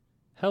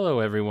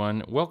Hello,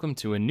 everyone. Welcome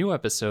to a new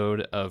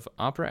episode of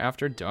Opera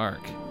After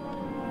Dark.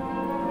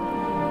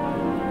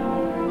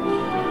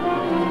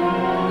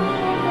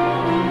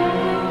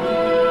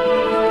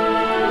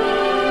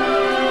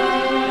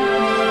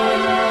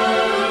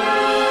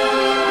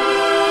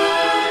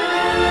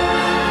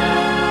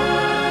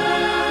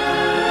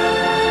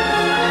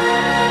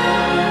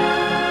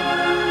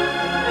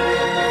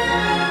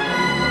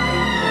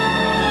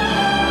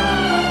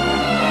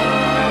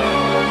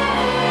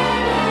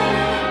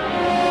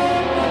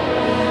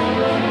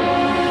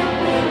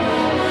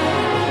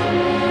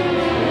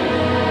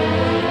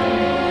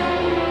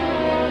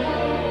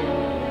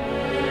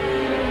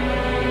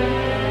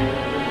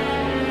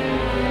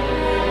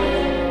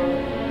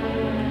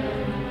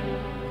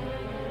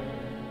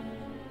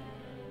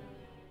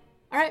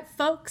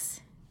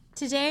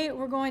 Today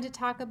we're going to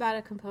talk about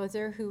a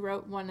composer who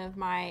wrote one of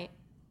my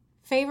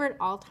favorite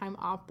all-time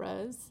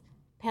operas,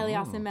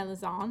 Pelléas and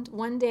Mélisande.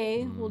 One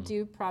day we'll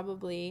do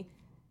probably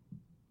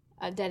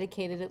a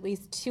dedicated at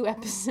least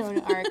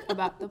 2-episode arc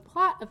about the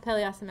plot of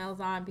Pelléas and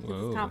Mélisande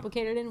because it's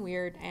complicated and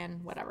weird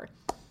and whatever.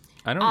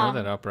 I don't know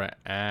that opera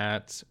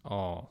at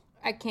all.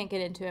 I can't get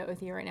into it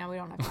with you right now. We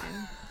don't have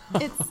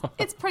time.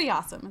 It's pretty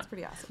awesome. It's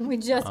pretty awesome. We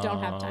just don't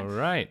have time. All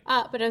right.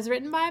 But it was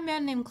written by a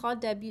man named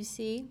Claude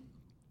Debussy.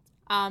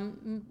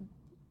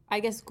 I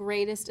guess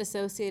greatest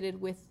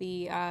associated with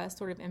the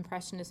sort of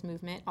Impressionist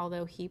movement,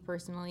 although he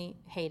personally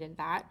hated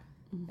that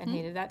and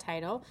hated that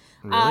title.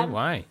 Really?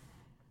 Why?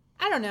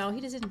 I don't know.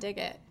 He just didn't dig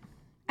it.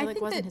 I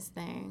think wasn't that his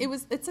thing.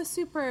 It's a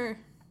super,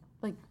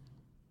 like,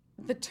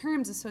 the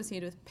terms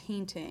associated with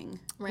painting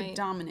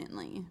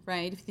predominantly,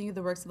 right? If you think of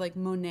the works of, like,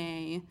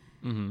 Monet.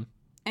 Mm-hmm.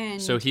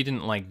 And so he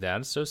didn't like that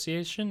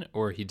association,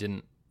 or he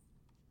didn't?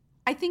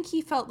 I think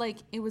he felt like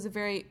it was a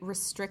very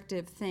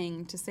restrictive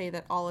thing to say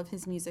that all of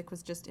his music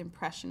was just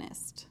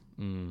Impressionist.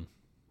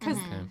 Because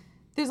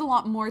there's a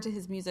lot more to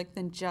his music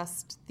than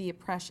just the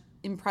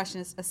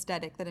Impressionist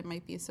aesthetic that it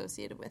might be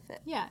associated with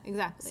it. Yeah,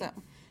 exactly.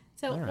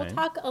 So right. we'll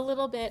talk a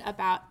little bit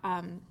about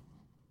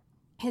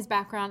his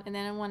background, and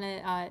then I want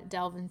to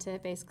delve into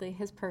basically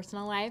his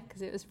personal life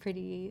because it was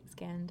pretty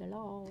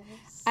scandalous.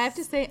 I have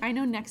to say, I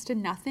know next to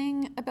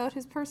nothing about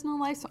his personal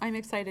life, so I'm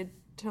excited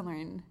to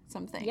learn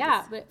some things.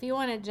 Yeah, but if you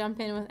want to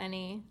jump in with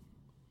any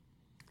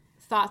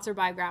thoughts or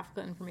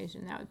biographical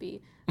information, that would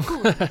be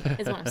cool,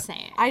 is what I'm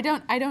saying. I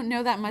don't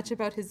know that much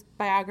about his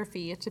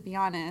biography, to be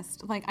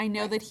honest. Like, I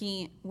know that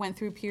he went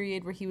through a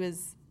period where he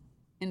was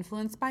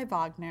influenced by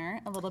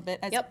Wagner a little bit,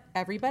 as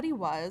everybody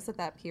was at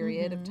that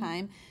period of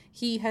time.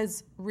 He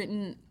has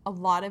written a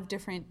lot of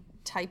different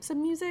types of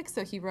music.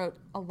 So he wrote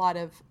a lot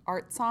of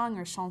art song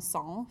or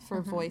chanson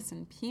for voice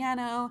and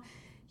piano.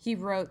 He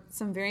wrote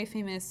some very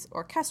famous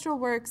orchestral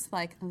works,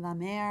 like La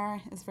Mer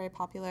is very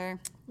popular.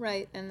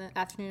 Right, and the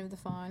Afternoon of the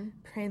Faun.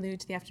 Prelude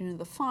to the Afternoon of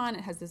the Faun.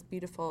 It has this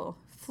beautiful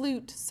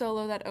flute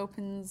solo that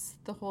opens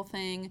the whole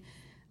thing.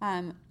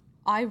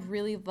 I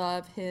really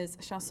love his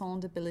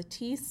Chansons de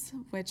Belletice,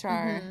 which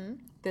are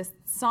this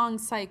song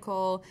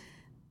cycle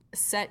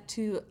set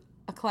to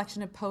a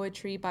collection of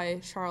poetry by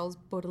Charles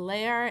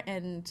Baudelaire.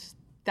 And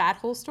that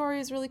whole story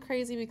is really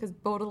crazy because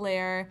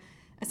Baudelaire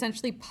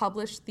essentially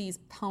published these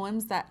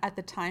poems that at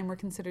the time were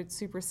considered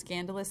super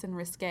scandalous and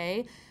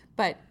risque,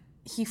 but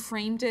he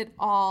framed it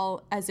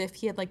all as if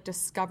he had like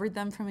discovered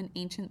them from an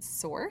ancient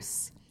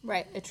source.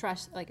 Right,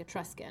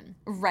 Etruscan.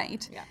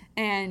 Right. Yeah.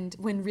 And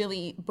when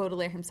really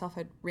Baudelaire himself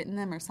had written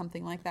them or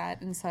something like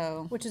that. And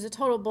so, which is a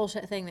total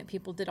bullshit thing that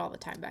people did all the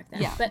time back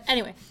then. Yeah. But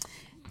anyway,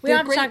 we don't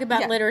have to talk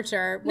about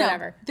literature,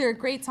 whatever. No, they're a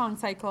great song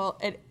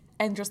cycle,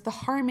 and just the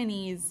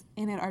harmonies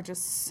in it are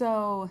just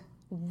so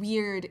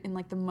weird in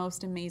like the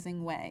most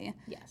amazing way.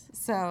 Yes.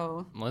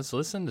 So Let's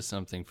listen to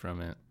something from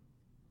it.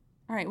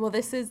 All right. Well,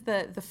 this is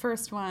the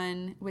first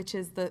one, which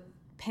is the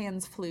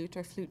Pan's flute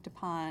or flute de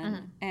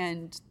Pan,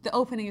 and the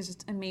opening is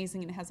just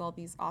amazing, and it has all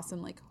these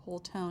awesome like whole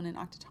tone and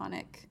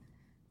octatonic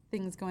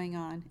things going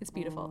on. It's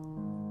beautiful.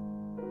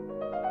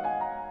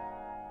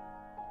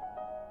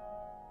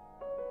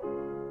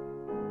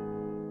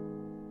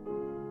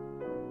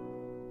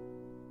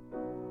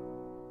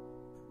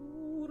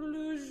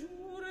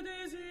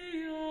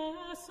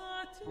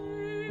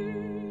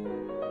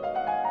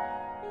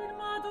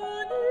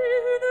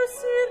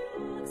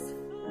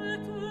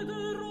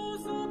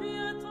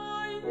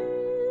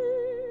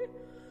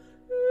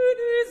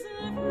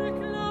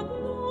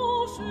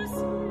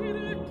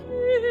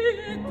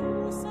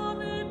 Tout ça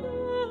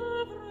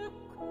m'énerve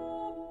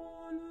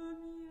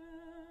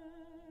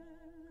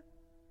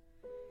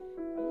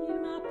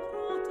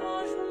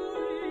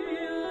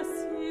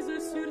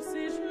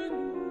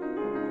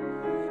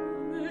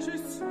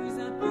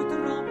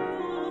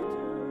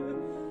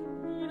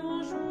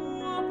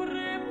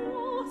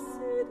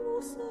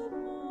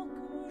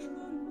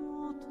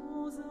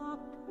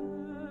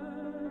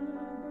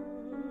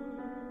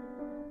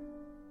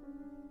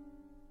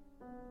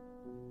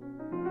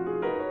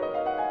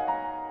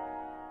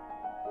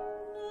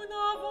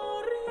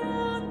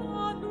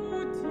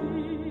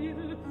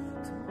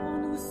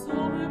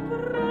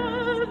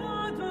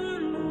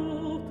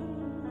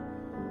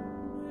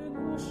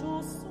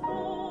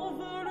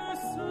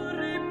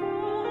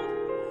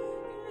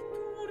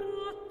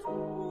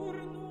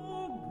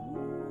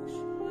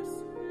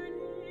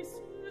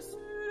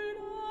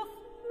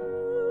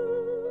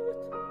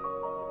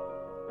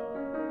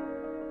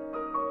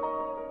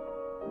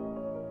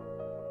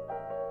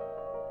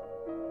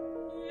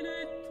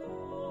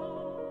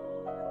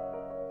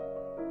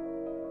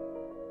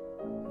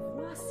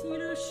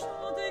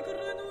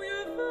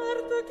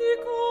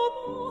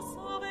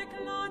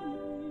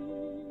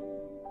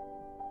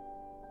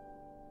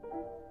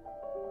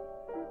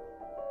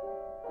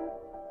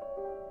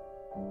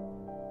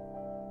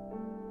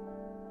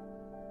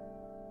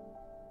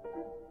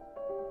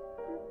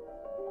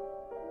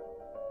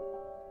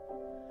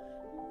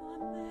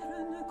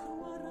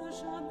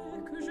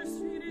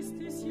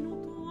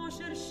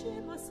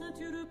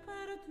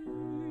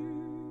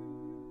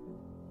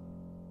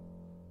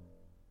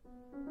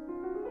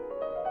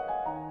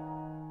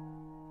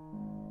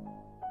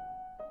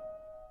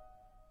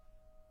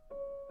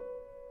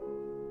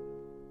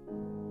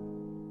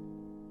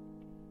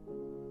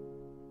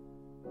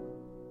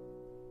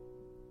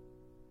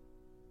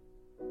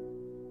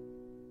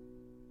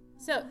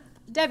So,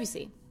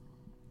 Debussy.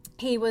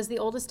 He was the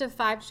oldest of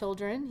 5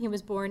 children. He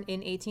was born in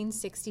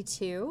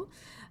 1862.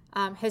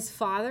 His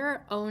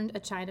father owned a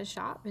china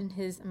shop, and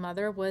his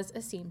mother was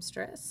a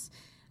seamstress.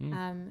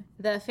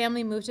 The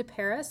family moved to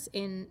Paris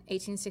in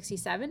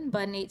 1867,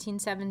 but in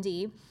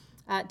 1870,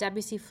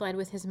 Debussy fled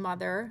with his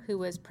mother, who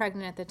was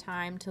pregnant at the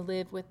time, to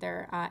live with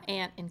their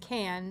aunt in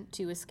Cannes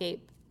to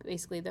escape,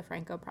 basically, the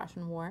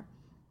Franco-Prussian War.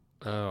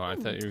 Oh, I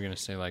thought you were going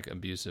to say, like,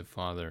 abusive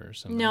father or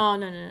something. No.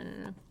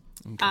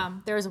 Okay.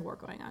 There was a war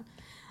going on.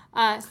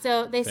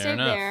 So they stayed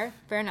there.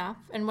 Fair enough.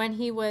 And when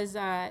he was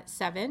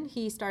 7,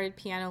 he started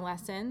piano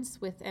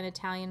lessons with an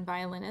Italian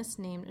violinist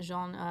named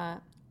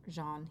Jean.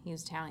 He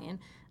was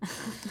Italian.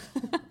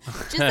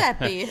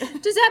 Giuseppe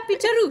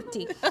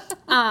Tarutti.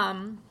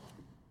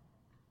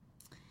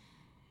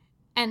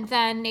 And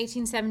then in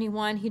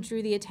 1871, he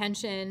drew the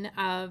attention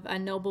of a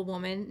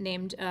noblewoman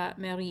named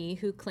Marie,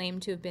 who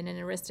claimed to have been an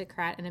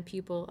aristocrat and a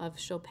pupil of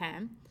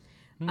Chopin.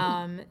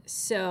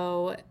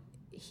 So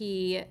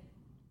he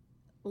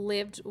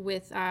lived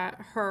with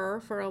her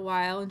for a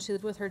while, and she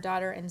lived with her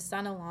daughter and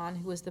son-in-law,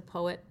 who was the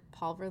poet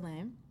Paul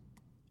Verlaine.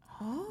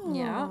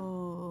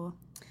 Oh.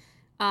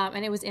 Yeah.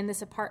 And it was in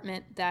this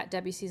apartment that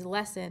Debussy's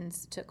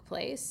lessons took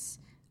place.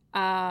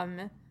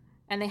 And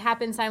they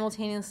happened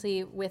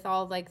simultaneously with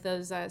all like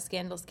those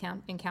scandalous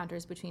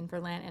encounters between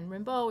Verlaine and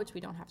Rimbaud, which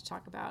we don't have to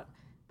talk about.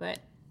 But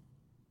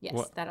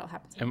yes, that all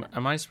happens.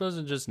 Am I supposed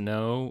to just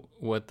know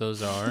what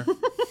those are?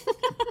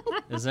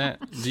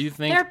 Do you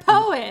think they're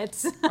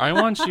poets? I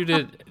want you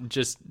to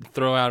just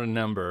throw out a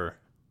number.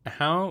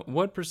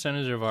 What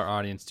percentage of our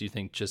audience do you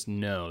think just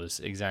knows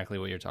exactly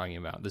what you're talking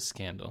about? The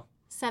scandal.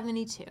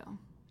 72.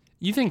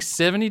 You think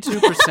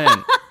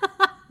 72%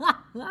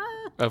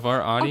 of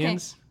our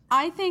audience?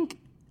 Okay.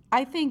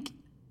 I think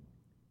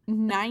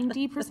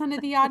 90%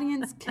 of the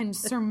audience can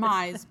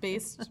surmise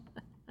based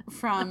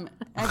from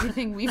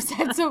everything we've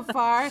said so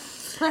far,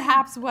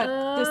 perhaps what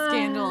the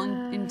scandal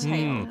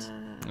entailed.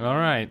 All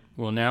right.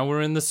 Well, now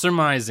we're in the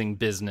surmising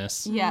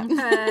business. Yeah.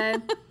 Okay.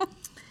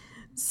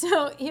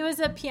 So he was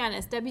a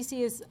pianist.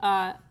 Debussy is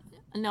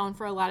known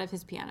for a lot of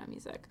his piano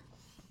music.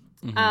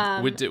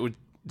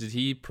 Did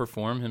he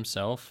perform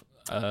himself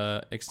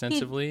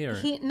extensively?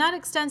 He not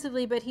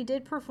extensively, but he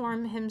did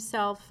perform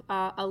himself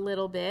a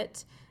little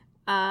bit,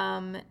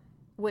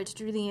 which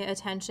drew the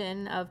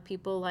attention of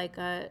people like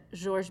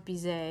Georges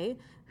Bizet,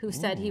 who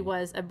said he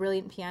was a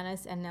brilliant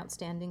pianist and an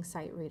outstanding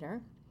sight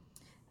reader,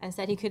 and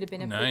said he could have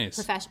been a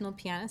professional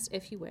pianist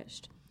if he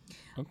wished.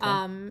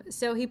 Okay.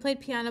 So he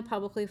played piano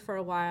publicly for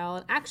a while,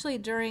 and actually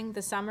during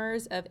the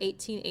summers of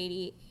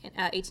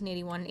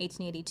 1881 and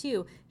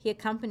 1882, he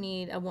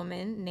accompanied a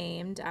woman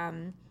named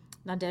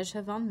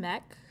Nadezhda von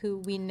Meck, who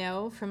we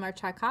know from our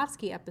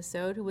Tchaikovsky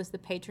episode, who was the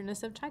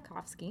patroness of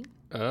Tchaikovsky.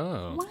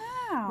 Oh.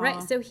 Wow.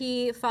 Right, so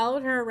he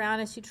followed her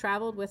around as she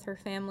traveled with her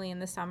family in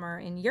the summer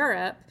in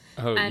Europe.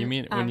 Oh, and, you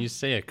mean, when you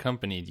say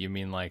accompanied, you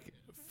mean like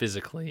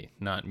physically,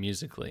 not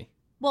musically?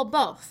 Well,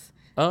 both.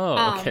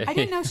 Oh, okay. I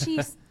didn't know she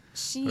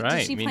right,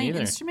 did she play neither.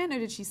 an instrument or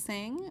did she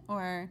sing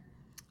or?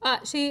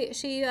 She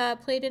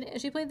played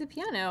the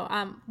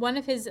piano. One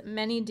of his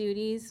many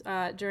duties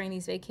during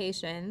these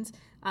vacations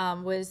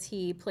was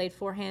he played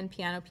 4-hand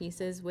piano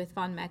pieces with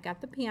von Meck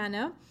at the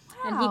piano,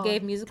 and he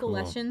gave musical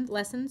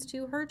lessons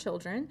to her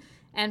children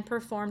and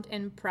performed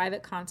in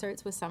private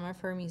concerts with some of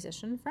her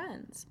musician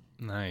friends.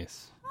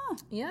 Nice. Huh.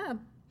 Yeah.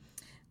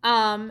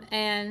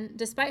 And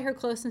despite her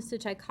closeness to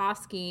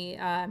Tchaikovsky,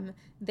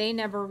 they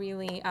never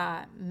really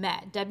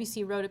met.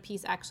 Debussy wrote a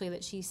piece actually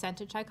that she sent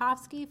to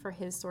Tchaikovsky for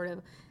his sort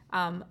of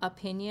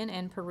opinion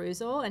and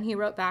perusal, and he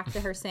wrote back to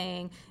her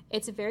saying,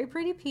 "It's a very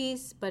pretty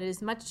piece, but it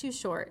is much too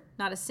short.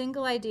 Not a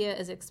single idea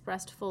is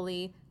expressed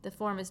fully. The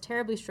form is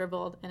terribly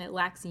shriveled, and it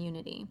lacks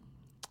unity."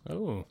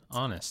 Oh,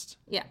 honest.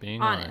 Yeah,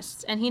 being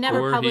honest. And he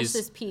never published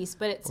this piece,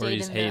 but it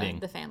stayed in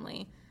the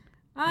family.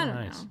 I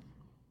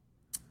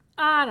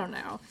don't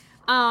know.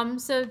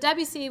 So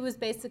Debussy was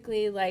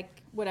basically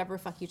like, whatever,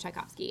 fuck you,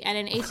 Tchaikovsky. And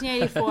in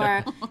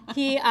 1884,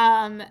 he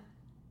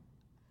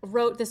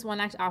wrote this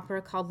one-act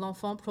opera called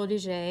L'Enfant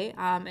Prodigue,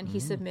 and he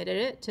submitted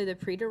it to the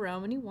Prix de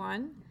Rome, and he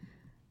won.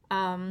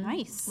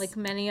 Nice. Like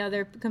many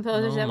other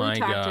composers that we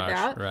talked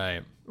about.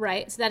 Right.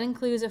 Right. So that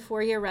includes a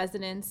 4-year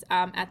residence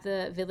at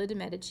the Villa de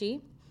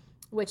Medici,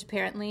 which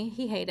apparently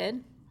he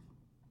hated.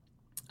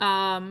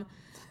 And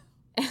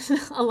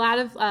a lot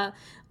of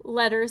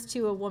letters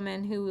to a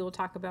woman who we will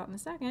talk about in a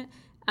second.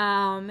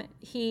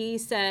 He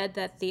said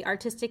that the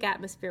artistic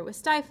atmosphere was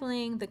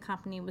stifling, the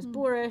company was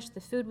boorish, the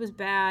food was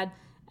bad,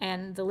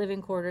 and the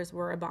living quarters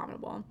were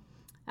abominable.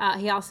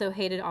 He also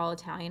hated all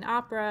Italian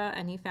opera,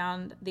 and he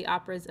found the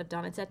operas of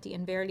Donizetti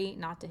and Verdi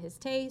not to his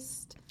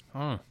taste.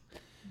 Huh.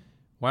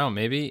 Wow,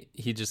 maybe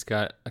he just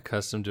got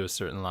accustomed to a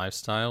certain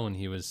lifestyle when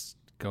he was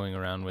going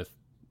around with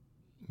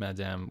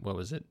Madame, what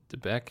was it, de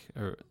Beck?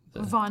 Or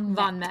Von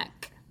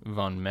Meck.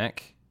 Von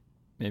Meck.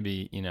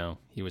 Maybe,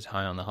 he was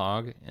high on the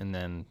hog, and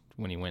then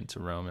when he went to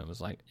Rome, it was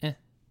like, eh.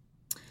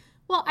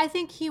 Well, I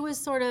think he was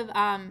sort of...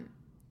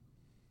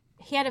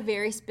 he had a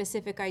very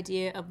specific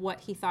idea of what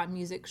he thought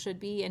music should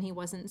be, and he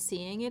wasn't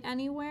seeing it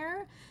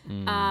anywhere.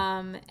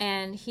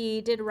 And he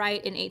did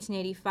write in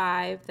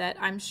 1885 that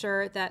I'm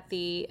sure that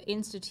the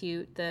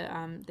Institute, the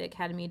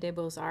Académie des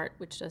Beaux-Arts,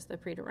 which does the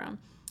Prix de Rome,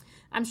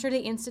 I'm sure the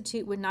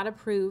Institute would not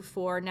approve,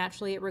 for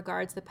naturally it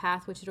regards the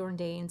path which it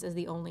ordains as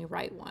the only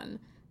right one.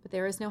 But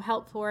there is no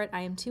help for it.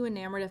 I am too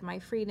enamored of my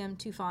freedom,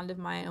 too fond of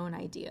my own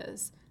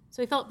ideas.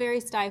 So he felt very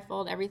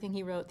stifled. Everything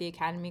he wrote, the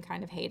Academy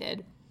kind of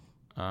hated.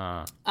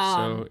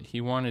 So he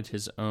wanted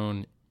his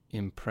own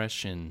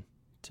impression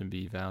to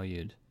be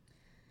valued.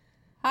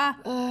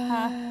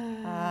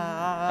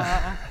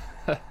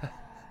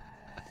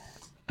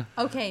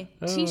 Okay,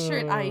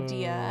 t-shirt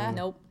idea.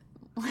 Nope.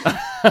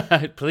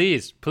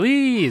 Please.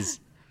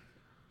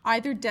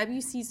 Either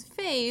Debussy's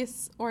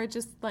face or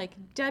just like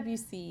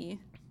Debussy.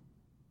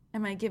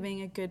 Am I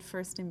giving a good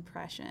first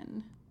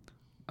impression?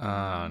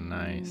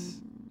 Nice.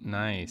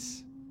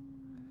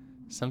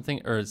 Something,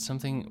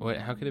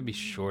 how could it be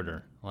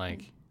shorter?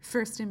 Like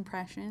first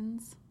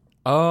impressions.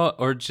 Oh,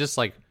 or just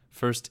like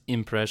first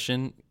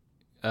impression,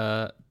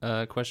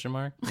 question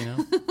mark,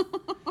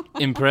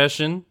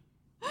 Impression.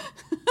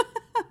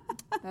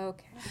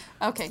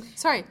 Okay.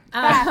 Sorry.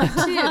 Back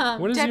to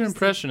What is your Debussy.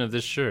 impression of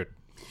this shirt?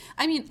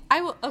 I mean,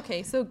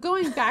 so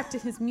going back to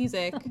his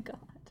music,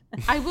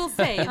 I will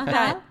say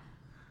that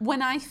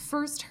when I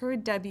first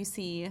heard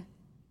Debussy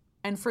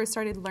and first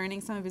started learning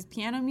some of his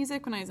piano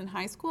music when I was in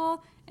high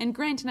school, and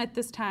granted at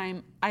this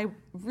time, I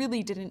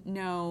really didn't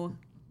know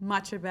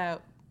much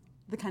about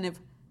the kind of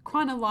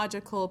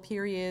chronological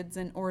periods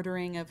and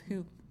ordering of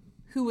who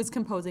was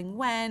composing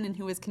when and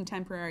who was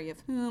contemporary of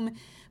whom.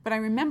 But I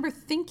remember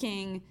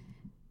thinking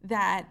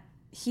that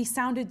he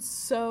sounded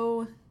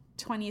so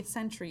 20th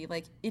century.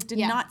 Like, it did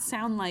not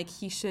sound like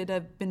he should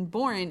have been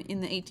born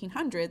in the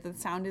 1800s. It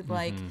sounded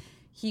like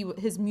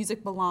his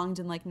music belonged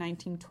in like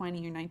 1920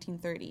 or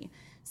 1930.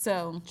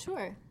 So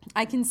sure,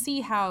 I can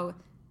see how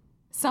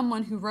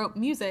someone who wrote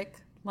music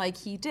like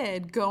he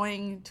did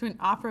going to an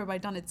opera by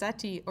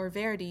Donizetti or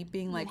Verdi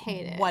being like,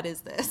 what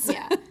is this?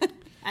 Yeah.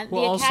 And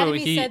the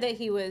Academy said that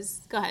he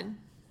was... Go ahead.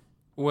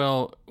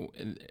 Well,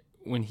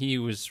 when he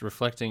was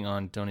reflecting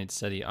on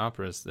Donizetti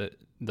operas, that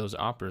those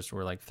operas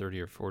were like 30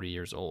 or 40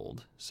 years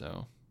old,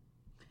 so...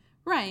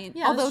 Right.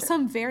 Yeah, although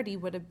some Verdi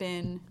would have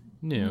been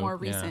more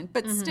recent.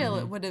 Yeah. But still,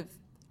 it would have...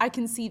 I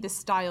can see the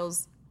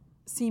styles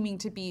seeming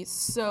to be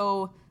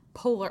so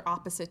polar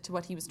opposite to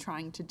what he was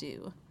trying to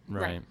do.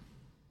 Right.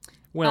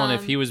 Well, and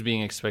if he was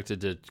being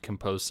expected to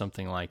compose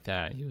something like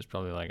that, he was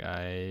probably like,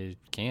 I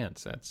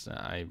can't.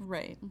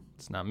 Right.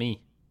 It's not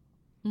me.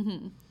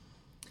 Mm-hmm.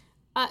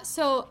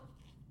 So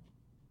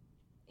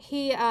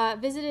he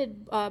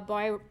visited for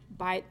God's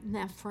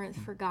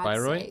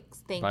Bayreuth?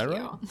 sakes. Thank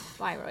Bayreuth? you.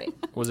 Bayreuth.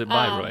 Was it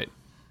Bayreuth?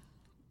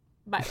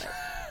 Bayreuth.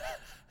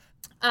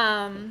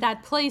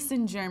 That place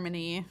in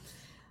Germany.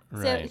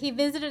 Right. So he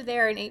visited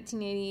there in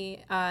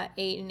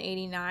 1888 and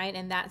 89,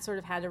 and that sort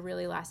of had a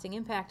really lasting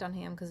impact on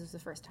him because it was the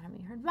first time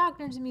he heard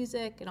Wagner's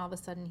music, and all of a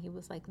sudden he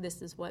was like,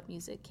 this is what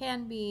music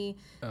can be,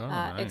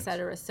 nice. et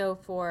cetera, so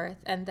forth.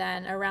 And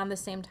then around the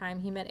same time,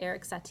 he met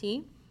Eric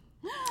Satie.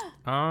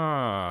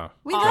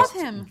 We love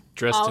him.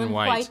 Dressed All in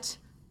white.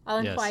 All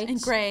in white.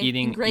 And gray.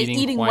 Eating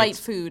white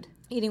food.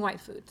 Eating white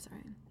food,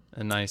 sorry.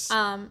 A nice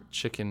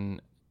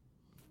chicken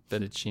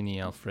fettuccine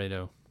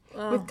Alfredo.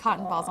 With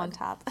cotton balls on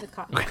top. With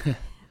cotton.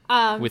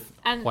 With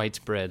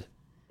white bread.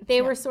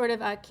 They were sort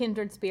of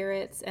kindred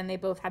spirits, and they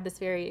both had this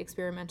very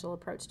experimental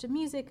approach to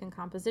music and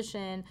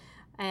composition.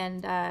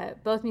 And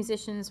both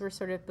musicians were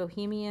sort of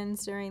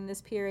bohemians during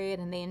this period,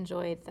 and they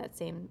enjoyed that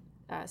same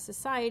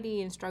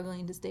society and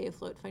struggling to stay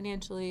afloat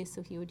financially.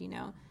 So he would,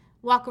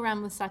 walk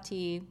around with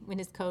Satie in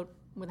his coat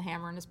with a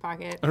hammer in his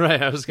pocket. Right,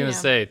 I was going to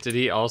say, did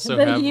he also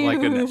have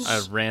like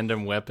a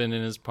random weapon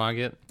in his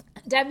pocket?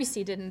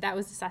 Debussy didn't. That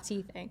was the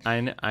Satie thing.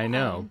 I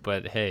know,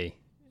 but hey,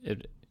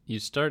 you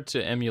start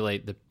to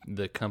emulate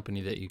the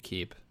company that you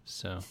keep.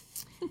 So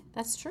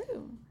that's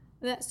true.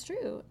 That's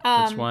true.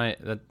 That's why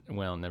that.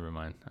 Well, never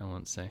mind. I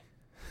won't say.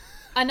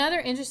 Another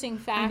interesting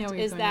fact where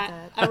you're is going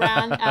that with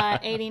around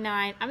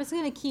 89, I'm just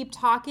going to keep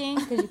talking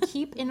because you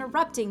keep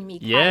interrupting me,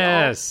 Kyle.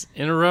 Yes,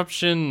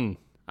 interruption.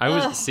 I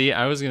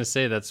was going to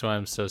say that's why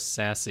I'm so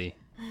sassy.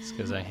 It's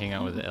because I hang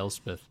out with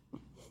Elspeth.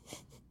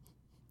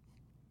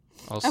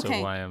 Also,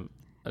 Okay. why I'm.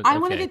 I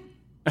want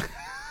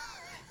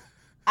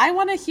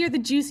to hear the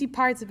juicy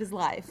parts of his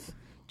life.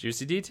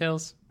 Juicy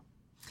details.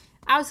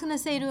 I was going to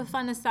say, to a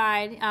fun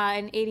aside,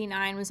 in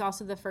 89 was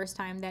also the first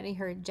time that he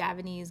heard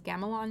Javanese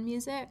gamelan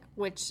music,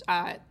 which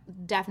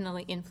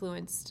definitely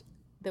influenced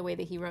the way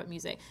that he wrote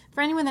music.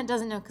 For anyone that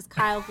doesn't know, because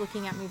Kyle's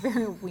looking at me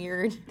very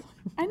weird.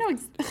 I know.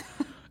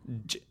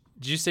 Did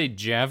you say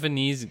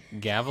Javanese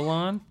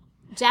gamelan?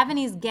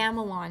 Javanese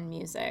gamelan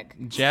music.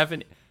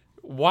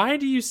 Why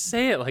do you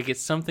say it like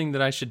it's something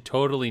that I should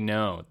totally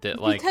know?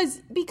 That like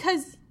because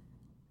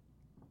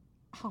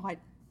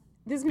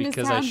this is going to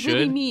Because I sound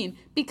really should? mean.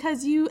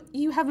 Because you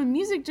have a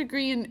music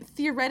degree and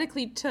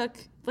theoretically took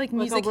like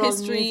music world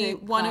history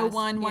music 101,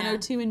 class, yeah.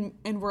 102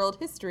 and world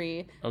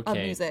history of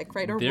music,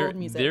 right? Or world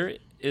music.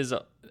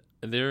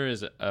 There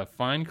is a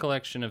fine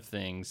collection of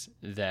things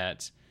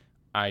that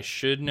I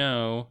should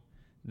know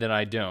that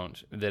I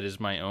don't. That is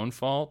my own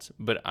fault,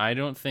 but I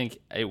don't think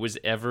it was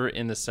ever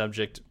in the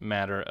subject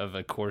matter of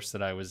a course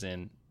that I was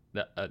in.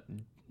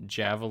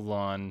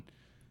 Javelin.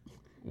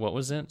 What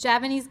was it?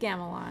 Javanese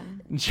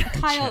gamelan.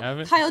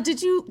 Kyle,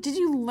 did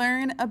you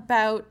learn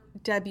about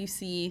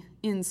Debussy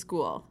in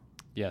school?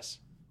 Yes.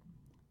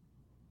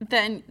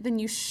 Then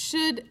you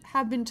should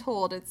have been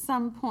told at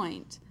some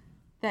point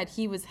that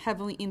he was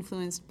heavily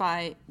influenced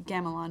by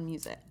gamelan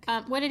music.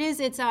 What it is,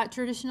 it's a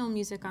traditional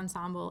music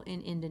ensemble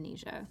in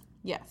Indonesia.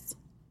 Yes.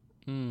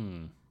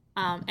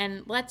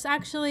 And let's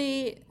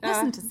actually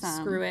Listen to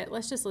some. Screw it.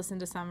 Let's just listen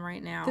to some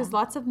right now. There's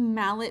lots of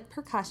mallet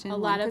percussion. A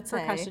lot of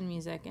percussion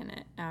music in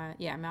it.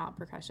 Mallet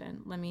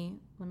percussion. Let me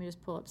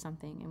just pull up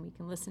something and we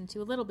can listen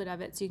to a little bit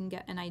of it so you can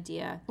get an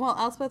idea. Well,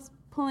 Elspeth's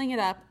pulling it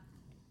up.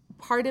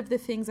 Part of the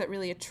things that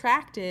really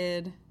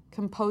attracted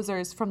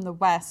composers from the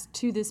West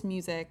to this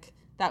music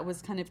that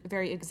was kind of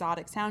very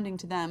exotic sounding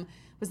to them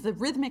was the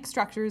rhythmic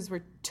structures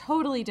were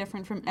totally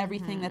different from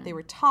everything that they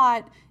were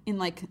taught in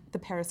like the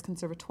Paris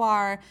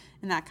Conservatoire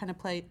and that kind of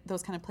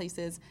those kind of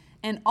places.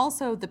 And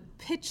also the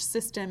pitch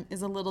system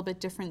is a little bit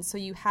different. So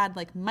you had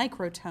like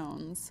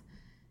microtones,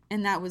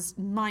 and that was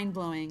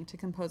mind-blowing to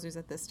composers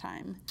at this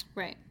time.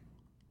 Right.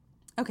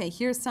 Okay,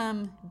 here's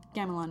some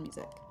gamelan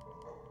music.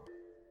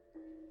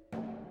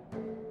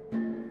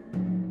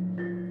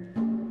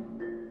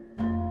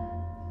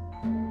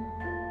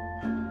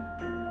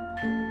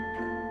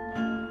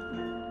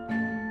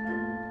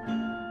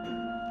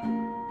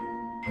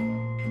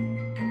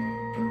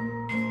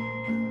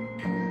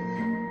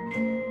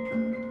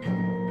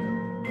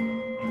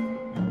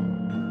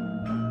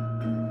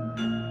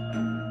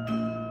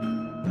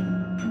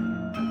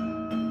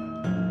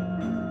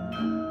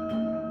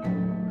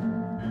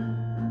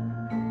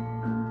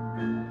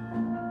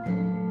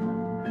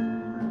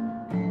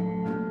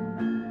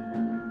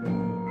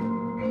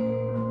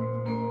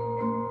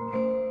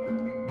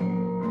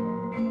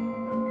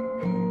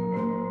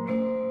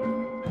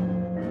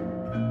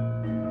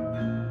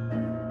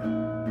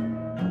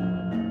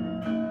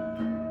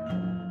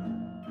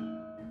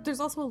 There's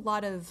also a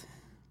lot of,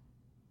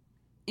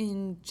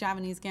 in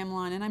Javanese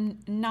gamelan, and I'm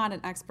not an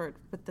expert,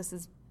 but this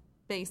is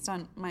based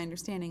on my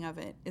understanding of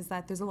it, is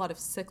that there's a lot of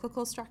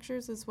cyclical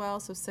structures as well.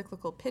 So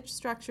cyclical pitch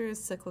structures,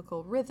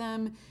 cyclical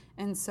rhythm,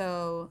 and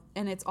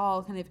it's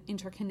all kind of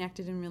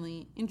interconnected in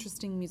really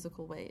interesting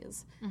musical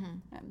ways.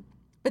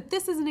 But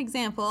this is an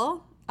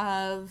example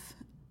of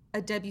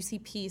a Debussy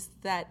piece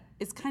that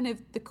is kind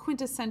of the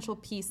quintessential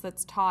piece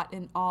that's taught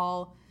in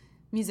all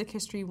Music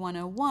History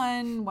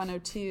 101,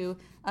 102,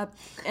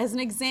 as an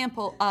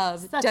example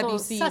of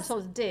Debussy's...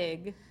 Subtle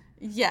dig.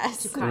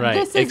 Yes. Right.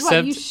 This is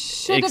what you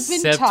should have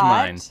been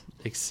taught.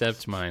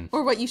 Except mine.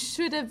 Or what you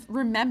should have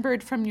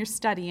remembered from your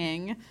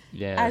studying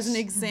as an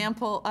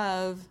example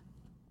of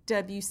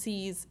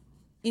Debussy's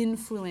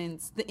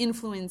influence, the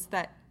influence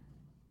that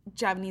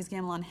Javanese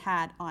gamelan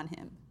had on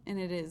him. And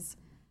it is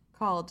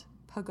called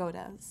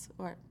pagodas,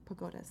 or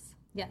pagodas.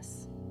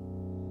 Yes.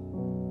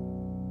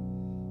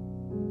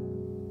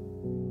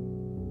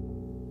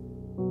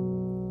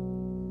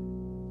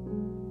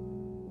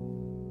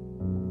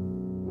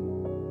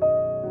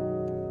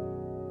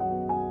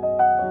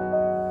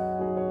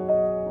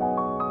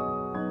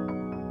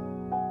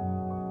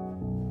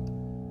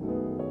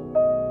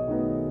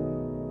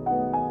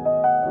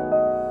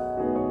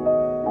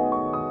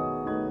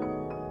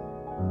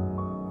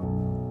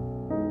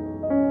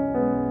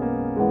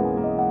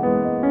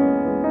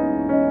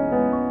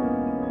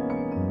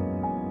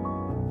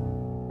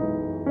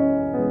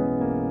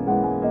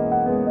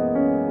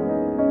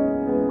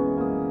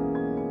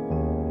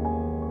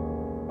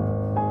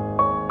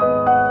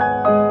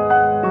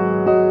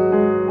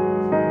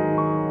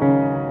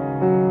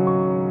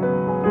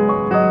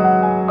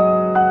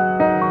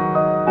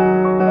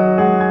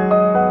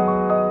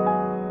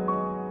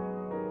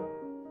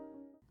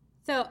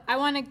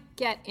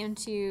 get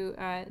into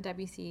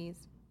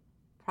Debussy's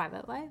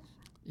private life?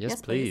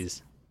 Yes,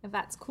 please. If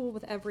that's cool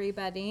with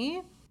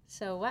everybody.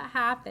 So what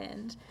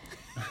happened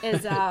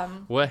is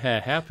What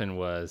had happened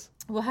was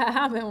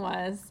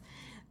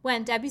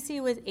when Debussy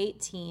was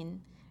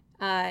 18,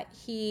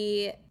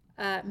 he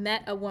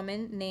met a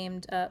woman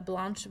named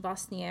Blanche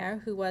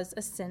Vosnier, who was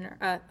a sinner.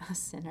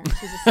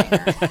 She's a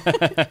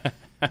singer.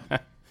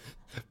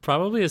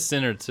 probably a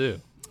sinner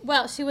too.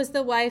 Well, she was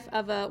the wife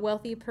of a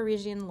wealthy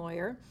Parisian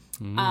lawyer,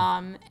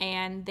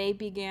 and they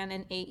began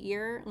an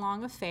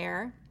 8-year-long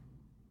affair.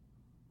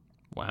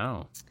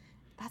 Wow.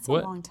 That's a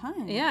long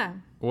time. Yeah.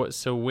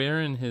 So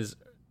where in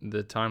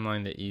the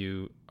timeline that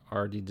you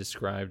already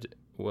described,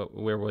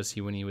 where was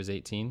he when he was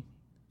 18?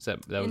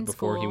 That was In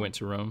before he school. went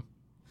to Rome?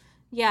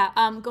 Yeah,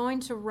 going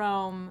to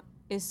Rome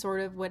is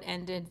sort of what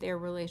ended their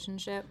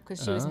relationship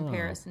because she was in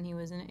Paris and he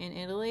was in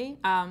Italy.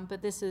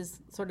 But this is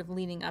sort of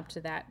leading up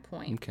to that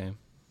point. Okay.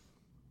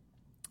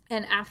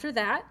 And after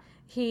that,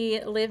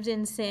 he lived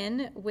in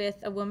Sin with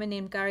a woman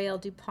named Gabrielle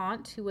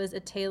Dupont, who was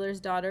a tailor's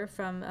daughter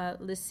from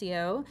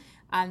Lisieux.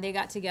 They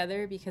got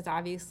together because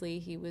obviously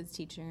he was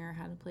teaching her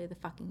how to play the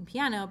fucking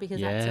piano because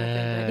that's what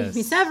everybody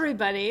meets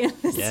everybody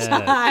this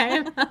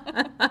time.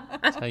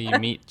 That's how you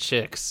meet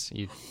chicks.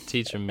 You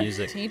teach them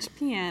music. Teach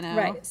piano.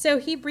 Right. So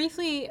he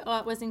briefly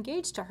was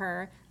engaged to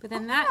her, but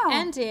then that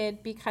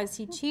ended because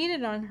he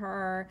cheated on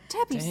her.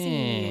 Debussy.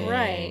 Dang.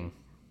 Right.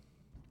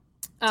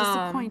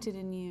 Disappointed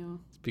in you.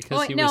 It's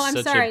because he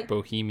was such a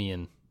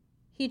bohemian.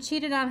 He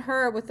cheated on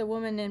her with a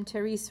woman named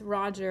Therese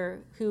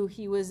Roger, who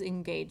he was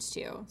engaged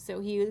to. So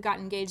he got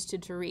engaged to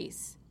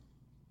Therese.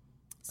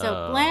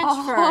 So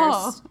Blanche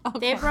first,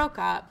 they broke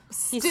up.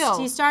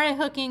 He started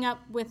hooking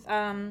up with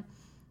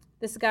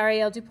this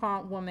Gabrielle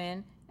Dupont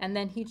woman, and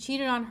then he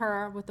cheated on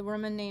her with a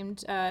woman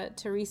named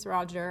Therese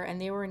Roger,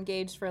 and they were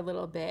engaged for a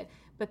little bit.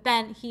 But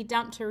then he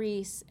dumped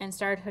Therese and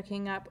started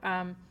hooking up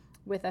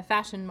with a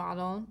fashion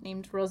model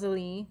named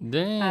Rosalie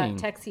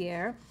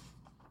Texier.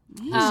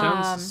 He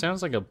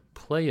sounds like a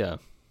playa.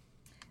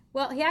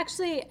 Well, he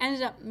actually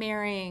ended up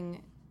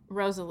marrying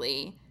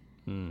Rosalie.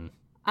 The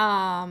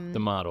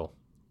model.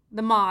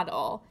 The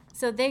model.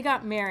 So they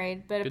got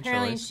married, but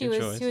apparently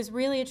choice, she was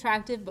really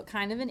attractive but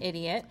kind of an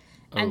idiot.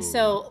 And Oh.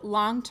 so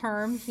long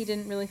term, he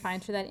didn't really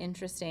find her that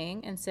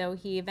interesting. And so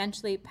he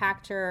eventually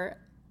packed her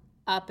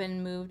up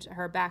and moved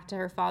her back to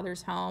her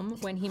father's home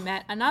when he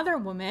met another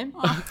woman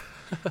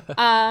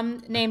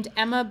named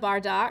Emma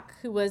Bardock,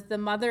 who was the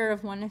mother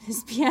of one of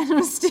his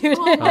piano students.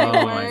 Oh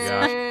my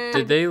gosh.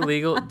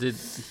 Did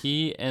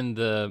he and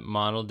the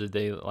model, did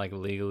they like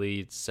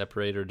legally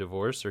separate or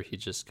divorce, or he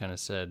just kind of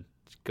said,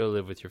 go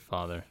live with your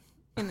father?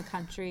 In the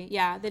country.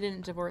 Yeah, they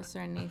didn't divorce or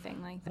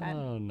anything like that.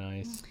 Oh,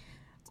 nice.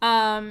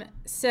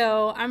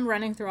 So I'm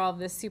running through all of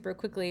this super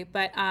quickly,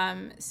 but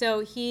so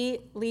he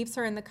leaves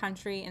her in the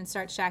country and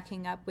starts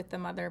shacking up with the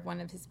mother of one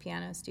of his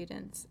piano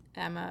students,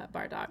 Emma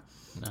Bardock.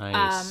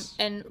 Nice.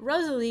 And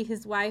Rosalie,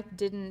 his wife,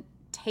 didn't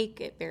take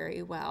it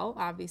very well,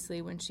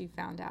 obviously, when she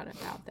found out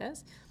about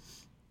this.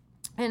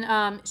 And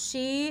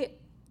so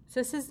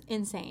this is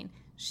insane.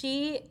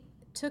 She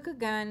took a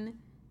gun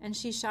and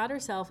she shot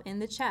herself in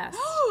the chest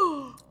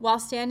while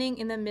standing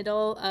in the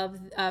middle of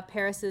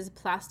Paris's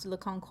Place de la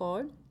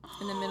Concorde,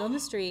 in the middle of the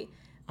street.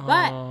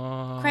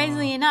 But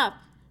crazily enough,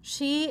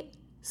 she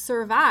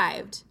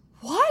survived.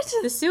 What?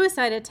 The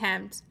suicide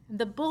attempt.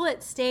 The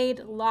bullet stayed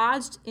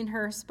lodged in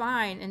her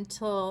spine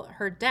until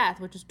her death,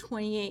 which was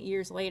 28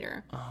 years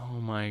later. Oh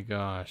my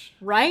gosh.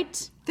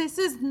 Right? This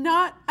is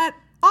not at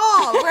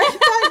all where I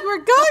thought you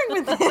were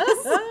going with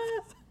this.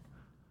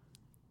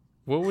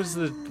 What was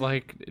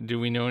do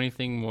we know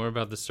anything more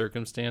about the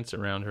circumstance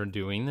around her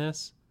doing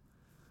this?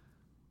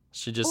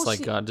 She just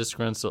got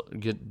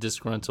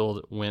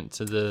disgruntled, went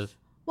to the...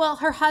 Well,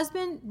 her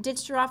husband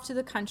ditched her off to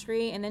the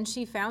country, and then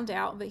she found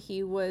out that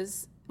he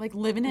was... Like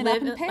living it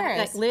up in Paris.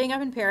 Like living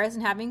up in Paris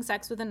and having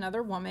sex with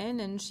another woman,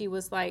 and she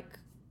was like,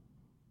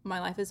 my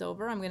life is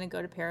over, I'm going to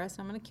go to Paris,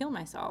 and I'm going to kill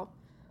myself.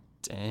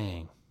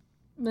 Dang.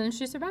 And then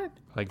she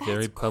survived. Like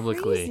very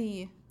publicly.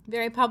 Crazy.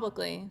 Very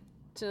publicly.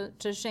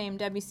 To shame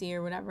Debussy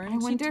or whatever. And I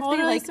wonder she if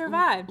totally they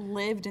survived.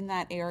 lived in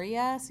that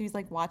area, so he's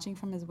like watching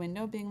from his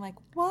window, being like,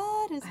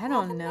 "What is? I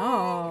don't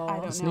know. I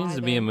don't This know needs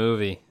to be a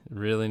movie. It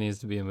really needs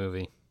to be a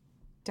movie.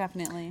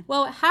 Definitely.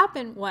 Well, what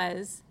happened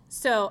was,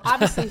 so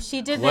obviously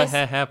she did What this.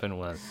 had happened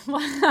was.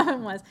 What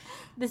happened was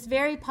this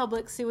very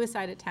public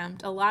suicide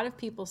attempt. A lot of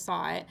people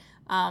saw it,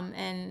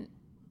 and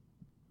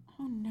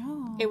Oh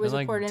no. it was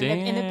They're like, reported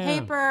in the "Damn."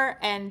 paper.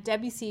 And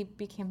Debussy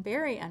became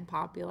very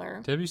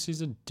unpopular,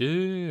 Debussy's a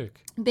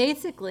dick.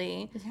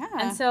 basically. Yeah.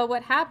 And so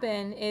what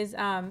happened is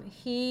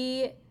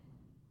he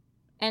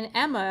and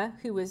Emma,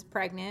 who was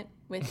pregnant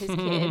with his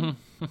kid,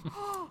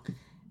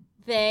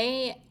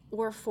 they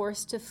were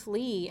forced to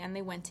flee, and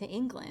they went to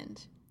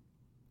England.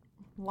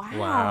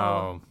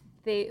 Wow.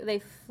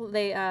 They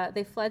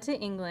fled to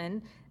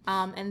England,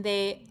 and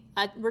they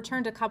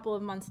returned a couple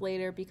of months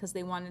later because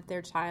they wanted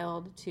their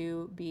child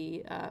to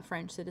be a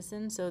French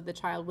citizen. So the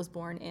child was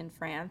born in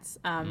France.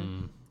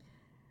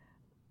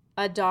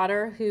 A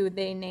daughter who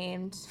they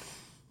named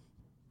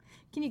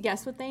Can you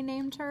guess what they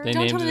named her? They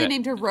Don't named tell me they it-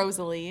 named her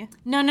Rosalie.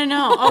 No.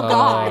 Oh,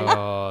 God.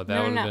 Oh,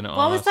 that would have been awesome.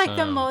 What was like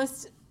the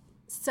most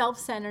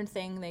self-centered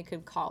thing they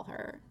could call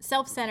her?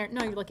 Self-centered.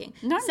 No, you're looking.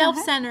 No,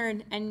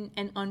 Self-centered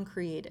and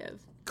uncreative.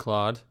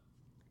 Claude?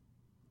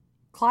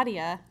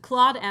 Claudia.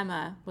 Claude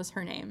Emma was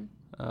her name.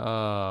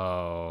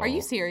 Oh. Are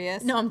you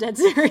serious? No, I'm dead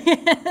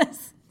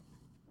serious.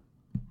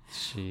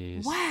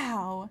 Jeez.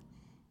 Wow.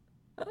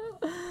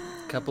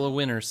 Couple of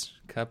winners.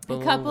 A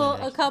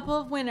couple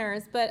of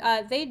winners,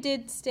 but they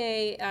did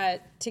stay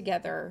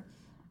together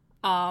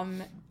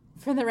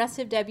for the rest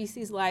of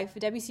Debussy's life.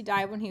 Debussy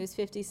died when he was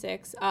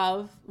 56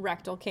 of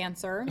rectal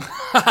cancer.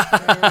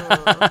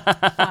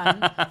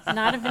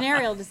 Not a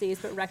venereal disease,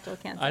 but rectal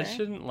cancer. I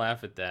shouldn't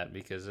laugh at that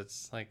because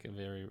it's like a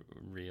very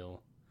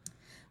real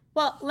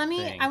Well,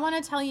 thing. I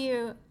want to tell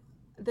you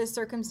the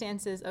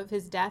circumstances of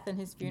his death and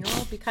his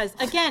funeral because,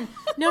 again,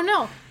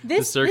 no,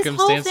 this whole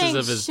circumstances thing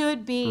of his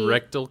should be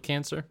rectal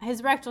cancer.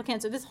 his rectal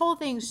cancer. This whole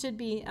thing should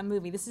be a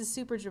movie. This is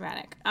super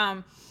dramatic.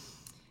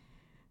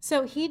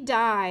 So he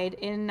died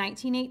in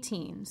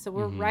 1918. So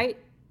we're right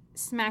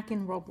smack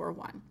in World War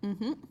One.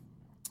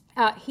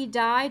 He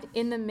died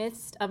in the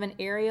midst of an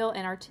aerial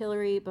and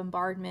artillery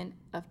bombardment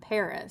of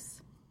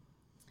Paris.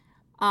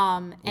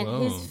 And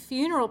his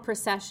funeral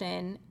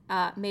procession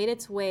made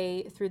its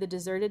way through the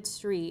deserted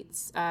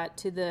streets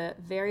to the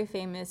very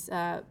famous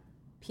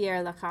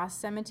Père Lachaise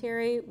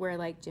Cemetery, where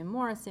like Jim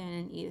Morrison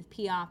and Edith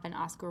Piaf and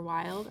Oscar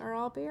Wilde are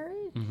all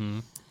buried.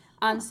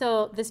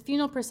 So this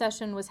funeral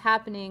procession was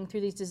happening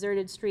through these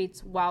deserted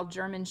streets while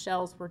German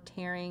shells were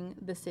tearing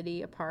the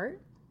city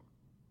apart.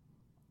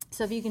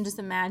 So if you can just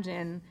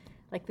imagine,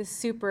 like this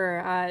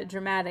super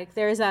dramatic.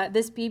 There's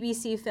this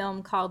BBC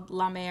film called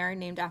La Mer,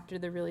 named after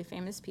the really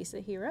famous piece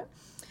that he wrote.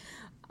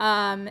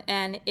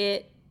 And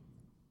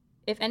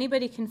if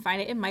anybody can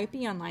find it, it might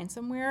be online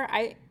somewhere.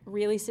 I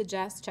really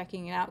suggest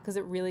checking it out because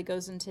it really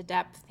goes into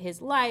depth his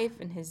life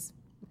and his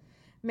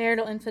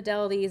marital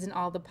infidelities and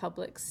all the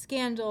public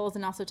scandals,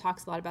 and also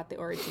talks a lot about the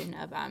origin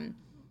of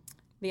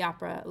the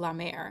opera La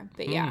Mer.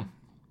 But yeah.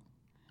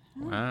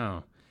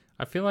 Wow.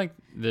 I feel like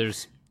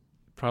there's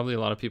probably a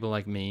lot of people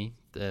like me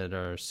that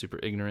are super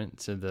ignorant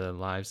to the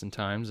lives and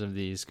times of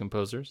these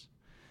composers.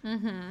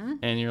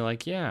 And you're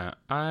like, yeah,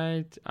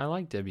 I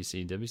like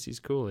Debussy. Debussy's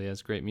cool. He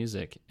has great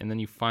music. And then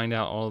you find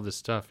out all of this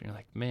stuff, and you're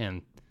like,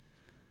 man,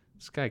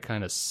 this guy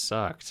kind of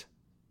sucked.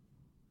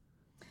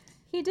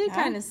 He did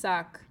kind of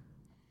suck.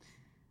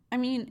 I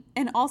mean,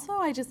 and also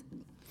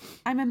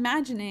I'm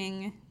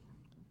imagining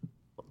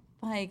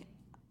like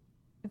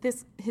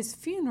his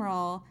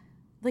funeral,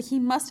 like he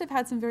must have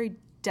had some very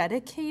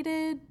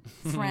dedicated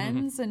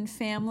friends and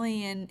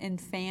family and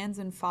fans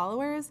and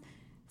followers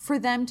for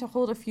them to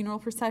hold a funeral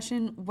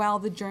procession while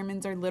the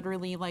Germans are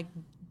literally like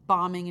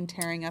bombing and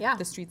tearing up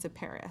the streets of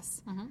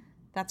Paris.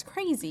 That's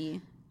crazy.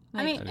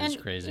 I mean, That is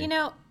and crazy. you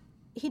know,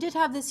 he did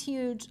have this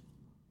huge,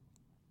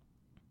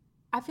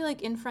 I feel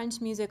like in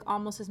French music,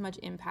 almost as much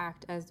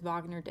impact as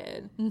Wagner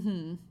did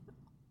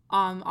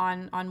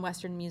on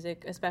Western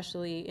music,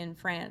 especially in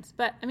France.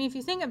 But I mean, if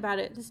you think about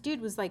it, this dude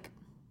was like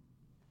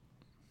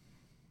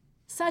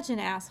such an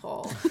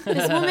asshole.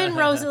 This woman,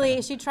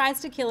 Rosalie, she tries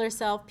to kill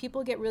herself.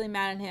 People get really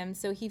mad at him,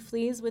 so he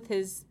flees with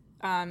his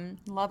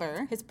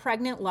Lover. his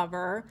pregnant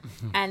lover,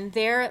 and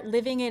they're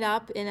living it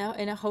up in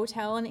a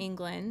hotel in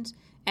England.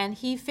 And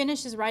he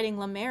finishes writing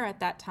La Mer at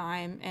that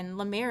time, and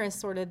La Mer is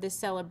sort of this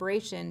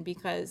celebration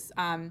because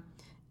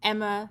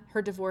Emma,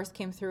 her divorce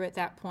came through at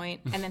that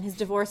point, and then his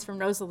divorce from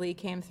Rosalie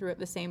came through at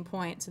the same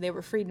point, so they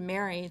were free to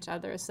marry each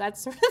other. So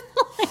that's sort of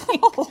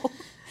like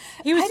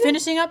he was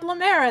finishing up La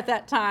Mer at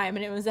that time,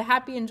 and it was a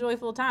happy and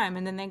joyful time.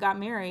 And then they got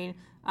married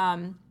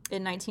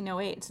in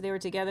 1908, so they were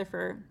together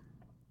for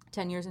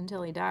 10 years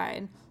until he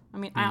died. I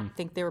mean, I don't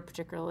think they were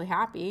particularly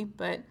happy,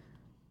 but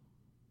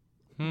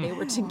they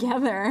were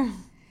together.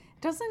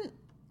 Doesn't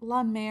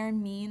La Mer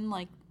mean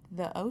like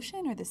the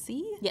ocean or the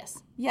sea?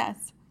 Yes.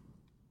 Yes.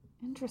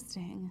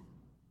 Interesting.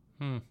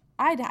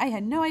 I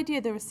had no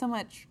idea there was so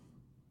much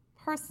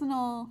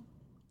personal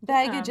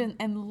baggage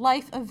and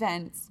life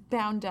events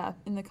bound up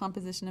in the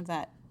composition of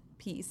that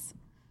piece.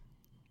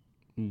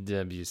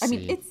 Debussy. I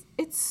mean,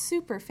 it's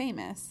super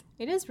famous.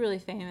 It is really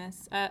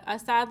famous. A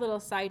sad little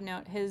side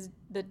note: his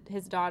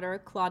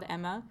daughter Claude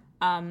Emma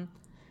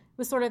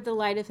was sort of the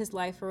light of his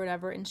life or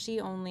whatever, and she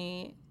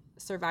only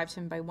survived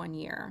him by 1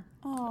 year.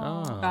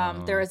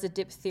 There was a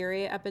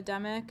diphtheria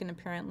epidemic, and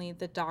apparently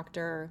the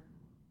doctor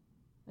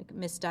like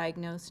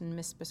misdiagnosed and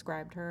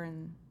misprescribed her,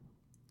 and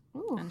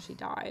she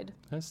died.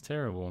 That's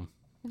terrible.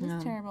 It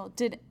is terrible.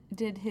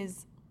 Did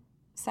his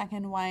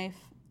second wife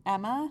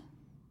Emma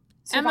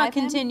survive Emma him?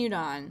 continued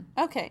on.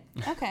 Okay.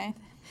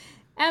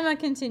 Emma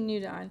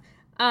continued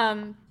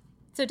on.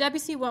 So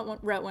Debussy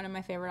wrote one of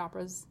my favorite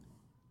operas,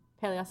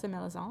 Pelléas et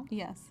Mélisande.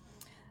 Yes.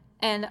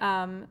 And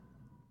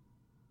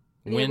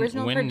the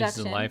original when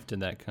production, in life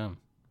did that come?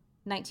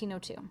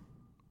 1902.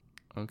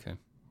 Okay.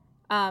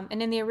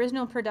 And in the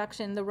original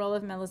production, the role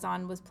of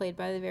Mélisande was played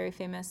by the very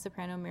famous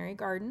soprano Mary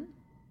Garden.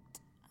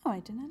 Oh,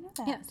 I did not know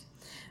that. Yes.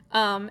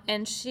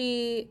 And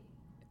she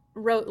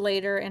wrote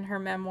later in her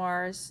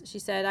memoirs, she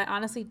said, "I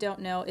honestly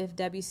don't know if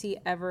Debussy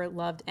ever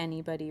loved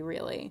anybody,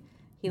 really.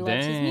 He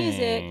loves his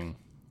music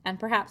and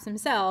perhaps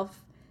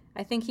himself.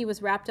 I think he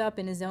was wrapped up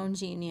in his own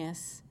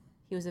genius.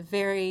 He was a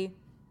very,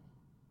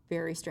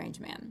 very strange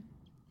man."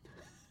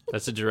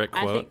 That's a direct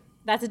quote.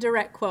 That's a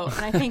direct quote,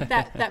 and I think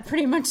that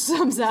pretty much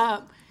sums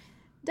up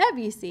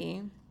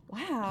Debussy.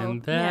 Wow.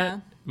 And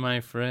that, my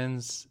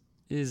friends,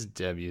 is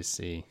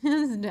Debussy.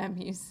 It's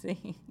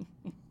Debussy.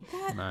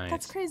 Nice.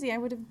 That's crazy. I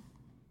would have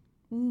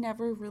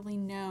never really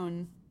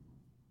known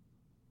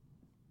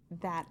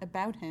that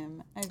about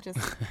him. I've just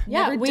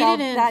never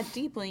delved that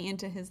deeply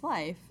into his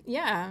life.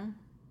 Yeah.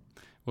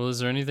 Well, is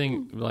there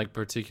anything like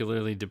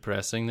particularly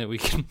depressing that we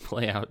can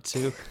play out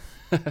to?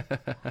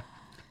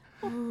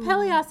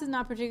 Pelléas is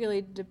not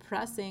particularly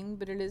depressing,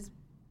 but it is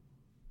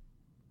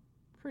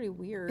pretty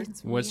weird.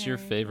 What's your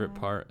favorite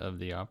part of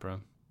the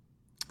opera?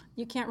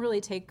 You can't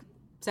really take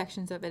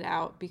sections of it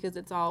out because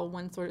it's all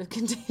one sort of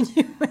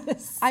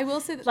continuous. I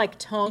will say that, like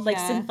tone, like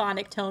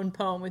symphonic tone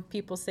poem with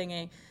people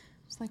singing.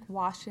 Just like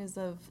washes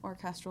of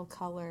orchestral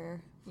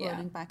color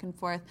floating back and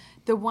forth.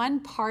 The one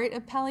part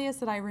of Pelléas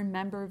that I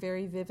remember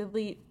very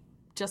vividly,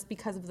 just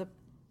because of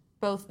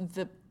both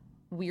the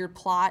weird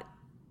plot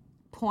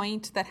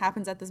point that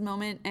happens at this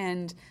moment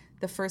and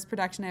the first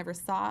production I ever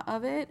saw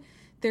of it,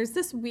 there's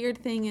this weird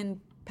thing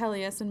in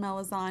Pelléas and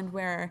Melisande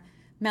where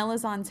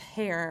Melisande's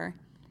hair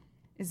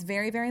is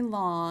very, very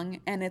long,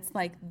 and it's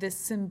like this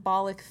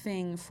symbolic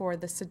thing for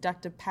the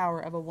seductive power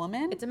of a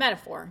woman. It's a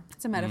metaphor.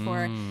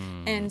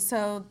 And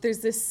so there's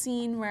this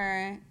scene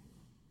where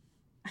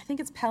I think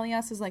it's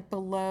Pelléas is like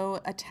below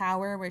a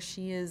tower where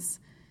she is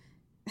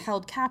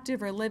held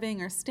captive or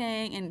living or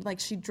staying, and like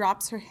she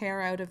drops her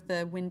hair out of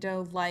the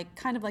window, like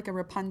kind of like a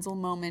Rapunzel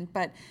moment,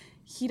 but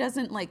he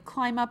doesn't like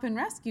climb up and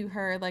rescue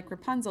her like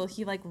Rapunzel.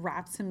 He like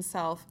wraps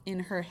himself in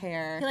her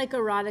hair. He like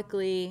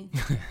erotically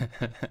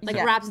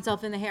wraps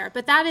himself in the hair.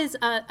 But that is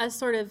a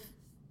sort of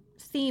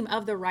theme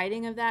of the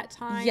writing of that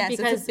time. Yes,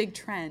 because it's a big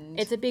trend.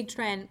 It's a big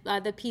trend.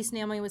 The piece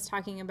Naomi was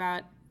talking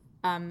about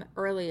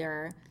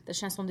earlier, the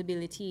Chanson de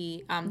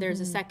Debussy, there's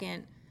the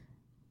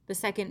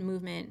second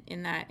movement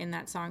in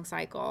that song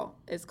cycle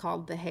is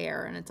called The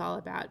Hair, and it's all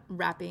about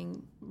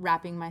wrapping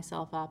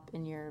myself up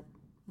in your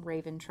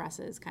raven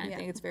tresses kind of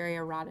thing. It's very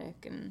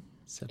erotic, and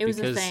it was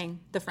a thing.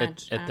 The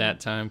French at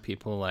that time,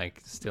 people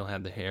like still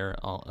had the hair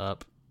all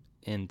up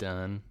and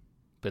done,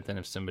 but then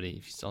if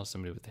you saw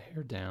somebody with the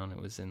hair down,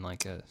 it was in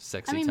like a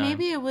sexy time.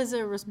 Maybe it was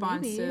a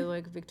response to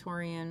like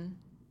Victorian,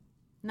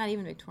 not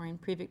even Victorian,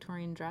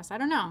 pre-Victorian dress. I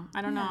don't know.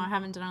 I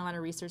haven't done a lot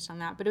of research on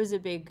that, but it was a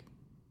big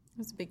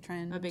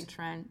trend. A big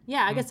trend.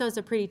 Yeah, I guess that was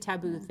a pretty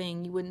taboo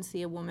thing. You wouldn't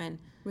see a woman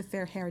with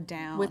their hair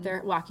down,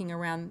 walking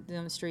around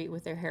on the street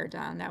with their hair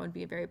down. That would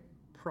be a very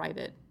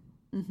private,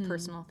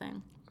 personal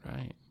thing.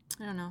 Right.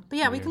 I don't know. But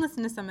yeah, we can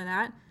listen to some of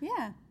that.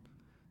 Yeah.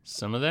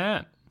 Some of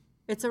that.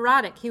 It's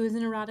erotic. He was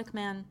an erotic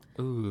man.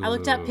 Ooh. I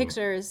looked up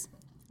pictures.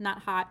 Not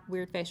hot,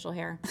 weird facial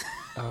hair.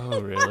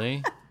 Oh,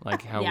 really?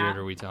 Like how weird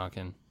are we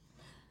talking?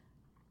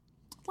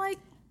 Like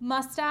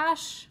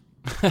mustache.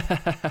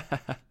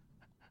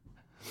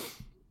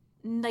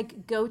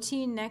 Like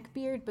goatee, neck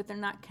beard, but they're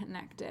not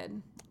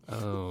connected.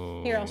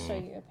 Oh. Here, I'll show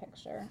you a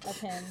picture of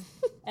him.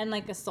 And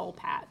like a soul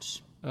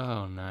patch.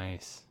 Oh,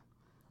 nice.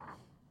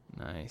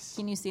 Nice.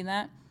 Can you see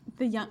that?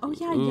 Young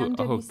Debussy.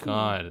 Oh,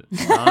 God.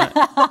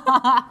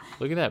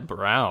 Look at that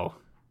brow.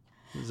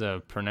 It's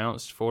a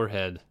pronounced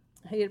forehead.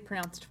 I did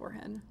pronounced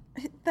forehead.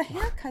 The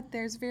haircut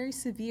there is very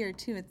severe,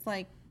 too. It's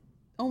like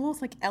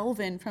almost like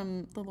Elvin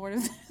from The Lord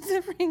of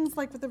the Rings,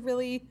 like with a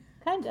really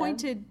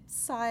pointed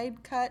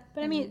side cut.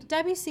 But I mean,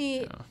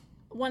 Debussy,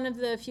 one of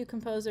the few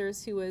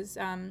composers who was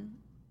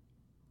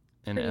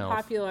pretty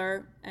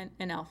popular,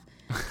 an elf,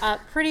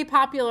 pretty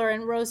popular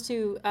and rose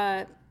to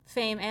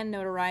fame and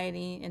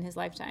notoriety in his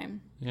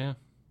lifetime. Yeah.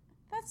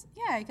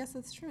 I guess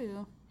that's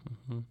true.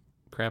 Mm-hmm.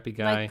 Crappy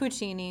guy. Like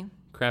Puccini.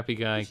 Crappy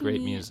guy,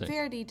 great music.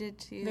 Verdi did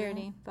too.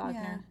 Verdi,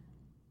 Wagner.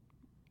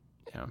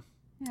 Yeah.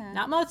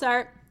 Not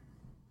Mozart.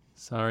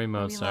 Sorry,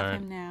 Mozart. We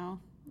love him now.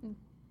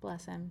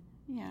 Bless him.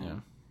 Yeah.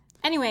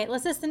 Anyway,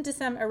 let's listen to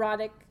some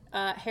erotic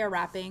hair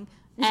wrapping.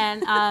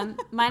 And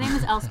my name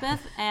is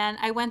Elspeth, and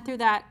I went through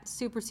that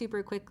super,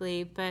 super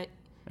quickly, but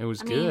it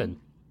was good.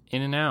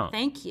 In and out.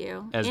 Thank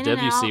you. As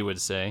Debussy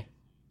would say.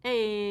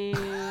 Hey.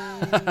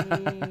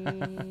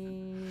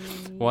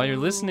 While you're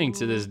listening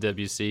to this,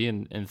 Debussy,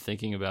 and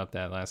thinking about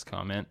that last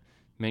comment,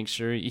 make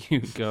sure you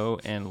go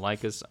and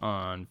like us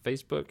on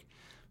Facebook,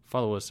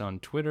 follow us on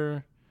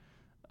Twitter,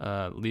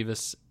 leave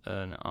us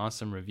an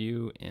awesome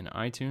review in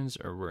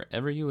iTunes or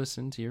wherever you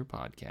listen to your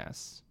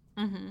podcasts.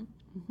 Mm-hmm.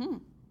 Mm-hmm.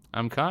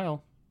 I'm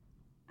Kyle.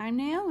 I'm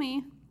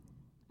Naomi.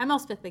 I'm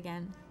Elspeth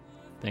again.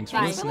 Thanks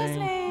for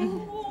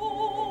listening.